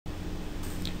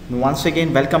Once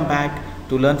again, welcome back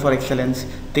to Learn for Excellence,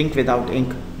 Think Without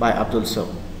Ink by Abdul Sir.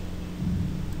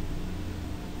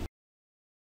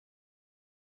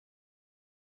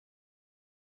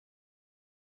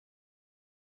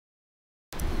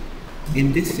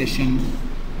 In this session,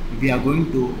 we are going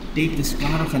to take the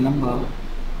square of a number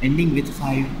ending with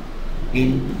 5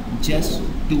 in just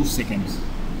 2 seconds.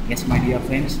 Yes, my dear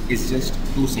friends, it's just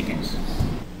 2 seconds.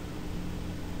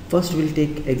 First, we'll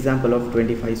take example of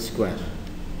 25 square.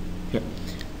 Here.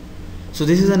 So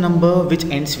this is a number which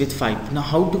ends with 5. Now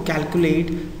how to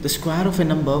calculate the square of a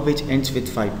number which ends with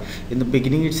 5? In the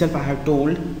beginning itself I have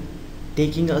told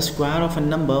taking a square of a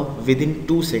number within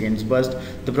 2 seconds, but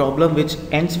the problem which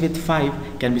ends with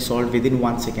 5 can be solved within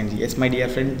 1 second. Yes, my dear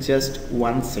friend, just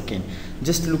 1 second.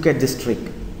 Just look at this trick.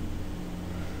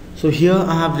 So here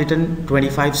I have written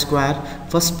 25 square.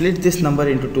 First split this number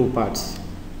into 2 parts.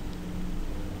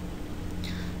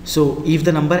 So if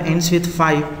the number ends with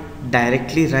 5,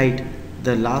 directly write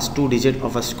the last 2 digits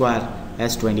of a square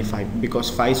as 25, because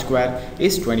 5 square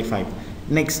is 25.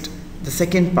 Next, the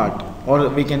second part, or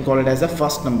we can call it as the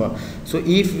first number. So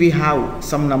if we have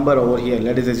some number over here,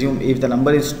 let us assume if the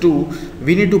number is 2,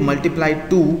 we need to multiply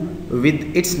 2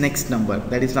 with its next number,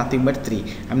 that is nothing but 3.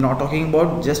 I'm not talking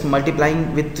about just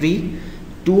multiplying with 3.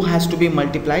 2 has to be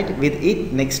multiplied with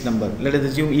its next number. Let us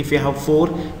assume if we have 4,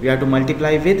 we have to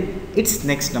multiply with its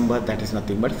next number, that is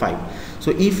nothing but 5.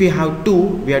 So if we have 2,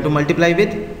 we have to multiply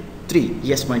with 3.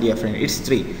 Yes, my dear friend, it's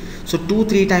 3. So 2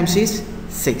 3 times is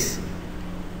 6.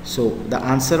 So the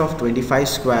answer of 25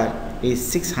 square is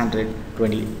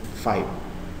 625.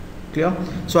 Clear?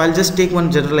 So I'll just take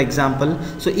one general example.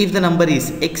 So if the number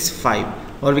is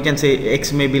x5, or we can say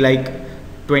x may be like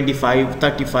 25,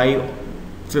 35,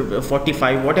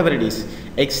 45, whatever it is,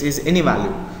 x is any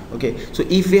value. Okay, so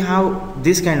if we have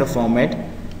this kind of format,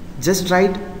 just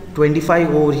write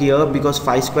 25 over here, because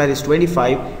 5 square is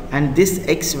 25, and this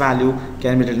x value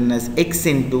can be written as x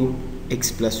into x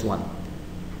plus 1.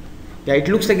 Yeah, it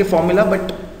looks like a formula,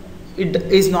 but it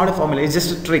is not a formula, it's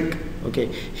just a trick. Okay,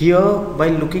 here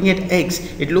while looking at x,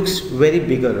 it looks very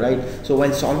bigger, right? So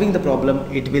while solving the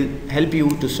problem, it will help you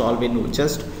to solve in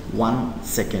just 1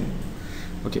 second.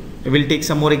 Okay, we'll take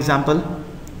some more example.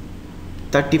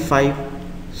 35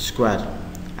 square.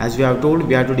 As we have told,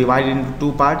 we have to divide it into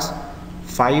 2 parts.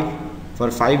 5, for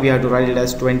 5 we have to write it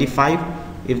as 25.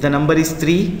 If the number is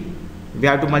 3, we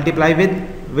have to multiply with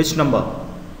which number?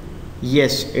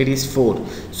 Yes, it is 4.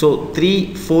 So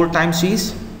 3 4 times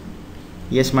is,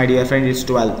 yes my dear friend, it's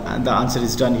 12, and the answer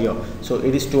is done here. So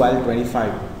it is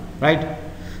 1225, right?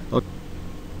 Okay.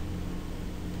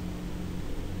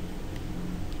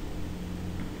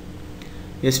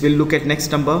 Yes, we'll look at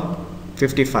next number,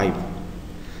 55.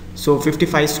 So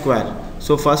 55 square.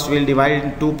 So first we'll divide it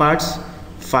in 2 parts.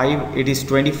 5, it is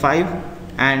 25,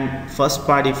 and first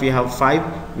part, if we have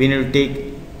 5, we need to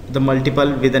take the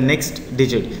multiple with the next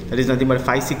digit, that is nothing but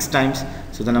 5 6 times.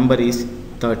 So the number is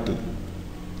 30.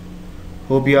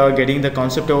 Hope you are getting the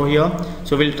concept over here.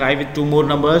 So we'll try with 2 more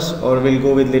numbers, or we'll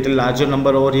go with little larger number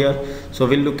over here. So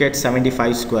we'll look at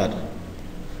 75 square.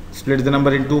 Split the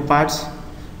number in 2 parts.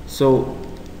 So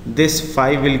this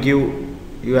 5 will give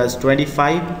you as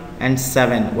 25, and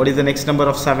 7. What is the next number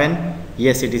of 7?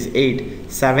 Yes, it is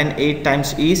 8. 7 8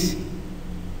 times is,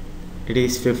 it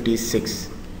is 56.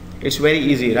 It's very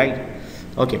easy, right?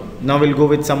 Okay, now we'll go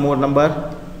with some more number,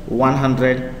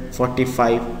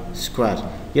 145 square.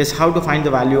 Yes, how to find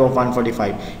the value of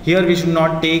 145? Here we should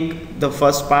not take the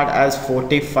first part as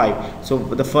 45. So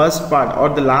the first part or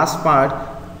the last part,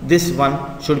 this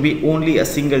one should be only a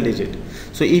single digit.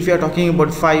 So if you are talking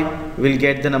about 5, we'll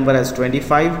get the number as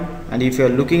 25, and if you are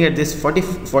looking at this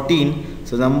 14,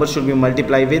 so the number should be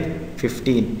multiplied with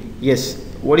 15. Yes,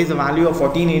 what is the value of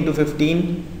 14 into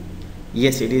 15?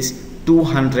 Yes, it is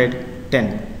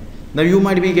 210. Now you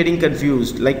might be getting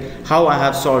confused, like how I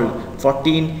have solved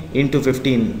 14 into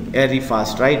 15 very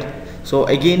fast, right? So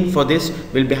again, for this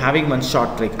we'll be having one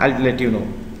short trick. I'll let you know.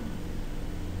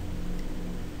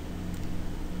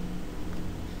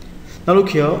 Now look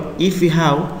here, if we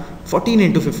have 14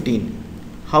 into 15,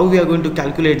 how we are going to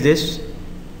calculate this?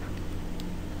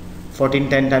 14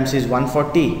 10 times is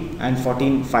 140, and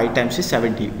 14 5 times is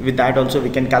 70. With that also we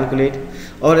can calculate.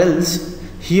 Or else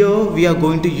here we are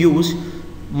going to use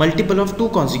multiple of 2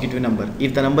 consecutive number.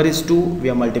 If the number is 2, we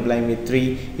are multiplying with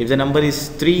 3. If the number is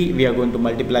 3, we are going to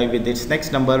multiply with its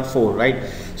next number, 4, right?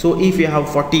 So if we have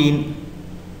 14,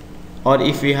 or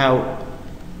if we have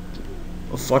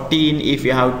 14, if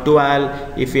you have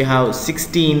 12, if you have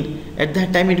 16, at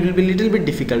that time it will be little bit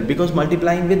difficult, because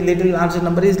multiplying with little larger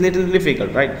number is little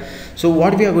difficult, right? So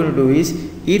what we are going to do is,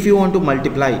 if you want to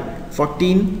multiply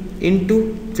 14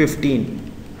 into 15.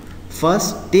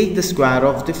 First take the square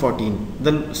of the 14,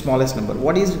 the smallest number.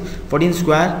 What is 14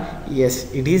 square?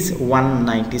 Yes, it is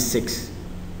 196.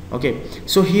 Okay,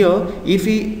 so here if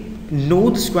we know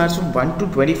the squares from 1 to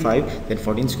 25, then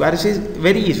 14 squares is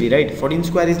very easy, right? 14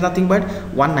 square is nothing but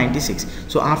 196.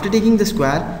 So after taking the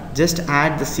square, just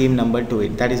add the same number to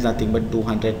it, that is nothing but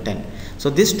 210. So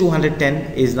this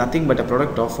 210 is nothing but a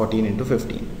product of 14 into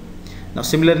 15. Now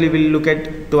similarly we'll look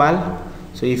at 12.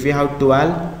 So if we have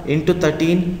 12 into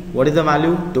 13, what is the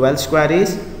value? 12 square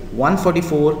is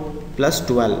 144 plus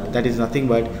 12, that is nothing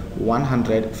but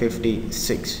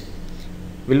 156.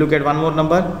 We'll look at one more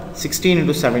number, 16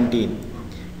 into 17.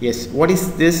 Yes, what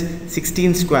is this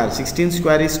 16 square? 16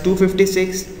 square is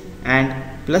 256 and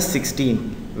plus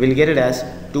 16, we'll get it as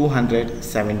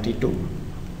 272.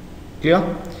 Clear?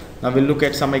 Now we'll look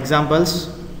at some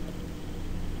examples.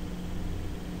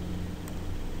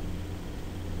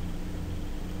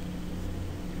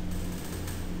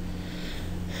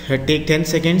 Take 10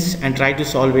 seconds and try to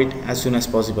solve it as soon as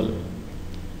possible.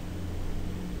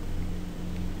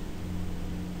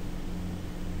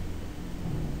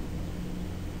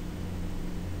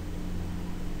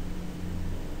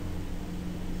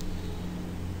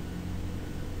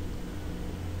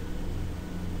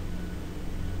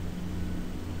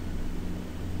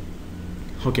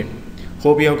 Okay,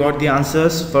 hope you have got the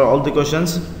answers for all the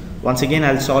questions. Once again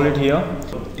I'll solve it here.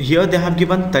 Here they have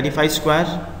given 35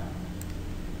 square.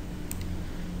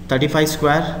 35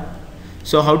 square.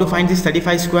 So how to find this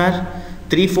 35 square?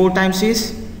 3 4 times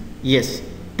is, yes,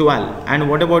 12. And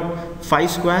what about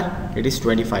 5 square? It is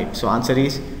 25. So answer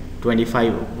is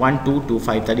 25. 1 2 2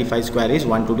 5. 35 square is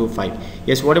 1 2 2 5.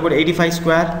 Yes, what about 85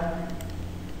 square?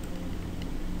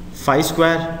 5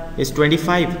 square is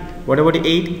 25. What about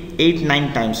 8? 8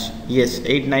 9 times. Yes,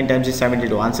 8 9 times is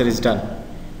 72. Answer is done.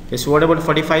 Yes, what about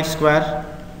 45 square?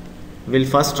 We'll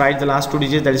first write the last two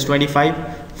digits, that is 25.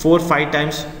 4 5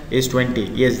 times is 20.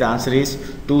 Yes, the answer is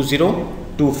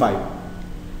 2025.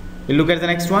 We'll look at the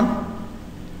next one.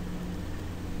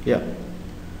 Yeah.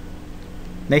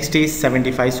 Next is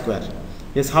 75 square.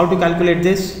 Yes, how to calculate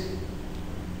this?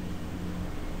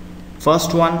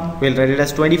 First one, we'll write it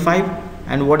as 25.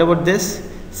 And what about this?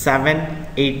 7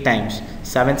 8 times.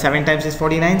 7 7 times is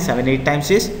 49. 7 8 times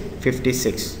is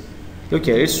 56. Look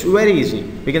here, it's very easy.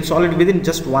 We can solve it within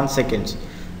just 1 second.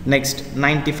 Next,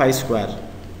 95 square.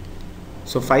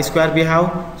 So 5 square we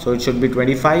have, so it should be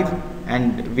 25,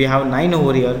 and we have 9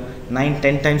 over here. 9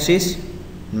 10 times is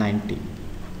 90.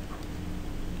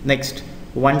 Next,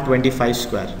 125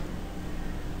 square.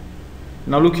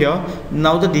 Now look here,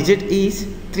 now the digit is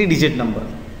 3-digit number.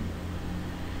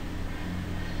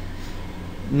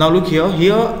 Now look here,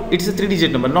 it's a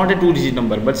 3-digit number, not a 2-digit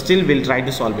number, but still we'll try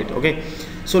to solve it. Okay,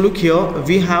 so look here,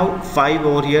 we have 5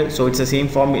 over here, so it's the same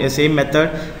form, same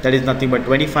method, that is nothing but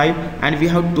 25, and we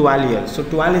have 12 here. So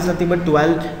 12 is nothing but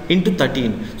 12 into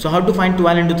 13. So how to find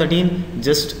 12 into 13?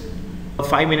 Just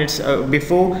 5 minutes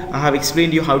before I have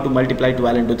explained you how to multiply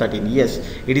 12 into 13. Yes,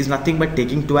 it is nothing but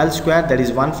taking 12 square, that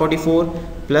is 144,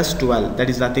 plus 12, that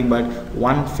is nothing but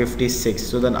 156.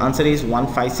 So the answer is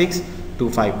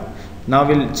 15625. Now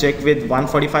we'll check with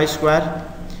 145 square.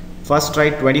 First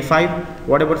write 25.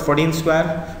 What about 14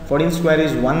 square? 14 square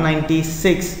is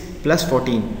 196 plus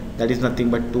 14, that is nothing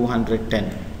but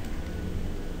 210.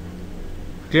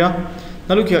 Clear?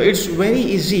 Now look here, it's very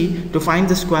easy to find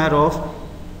the square of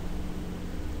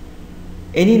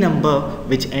any number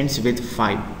which ends with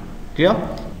 5. Clear?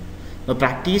 Now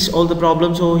practice all the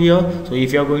problems over here. So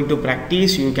if you are going to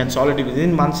practice, you can solve it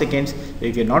within 1 second.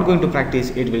 If you are not going to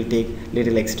practice, it will take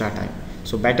little extra time.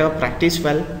 So better practice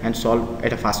well and solve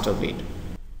at a faster rate.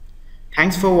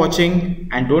 Thanks for watching,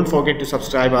 and don't forget to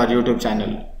subscribe our YouTube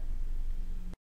channel.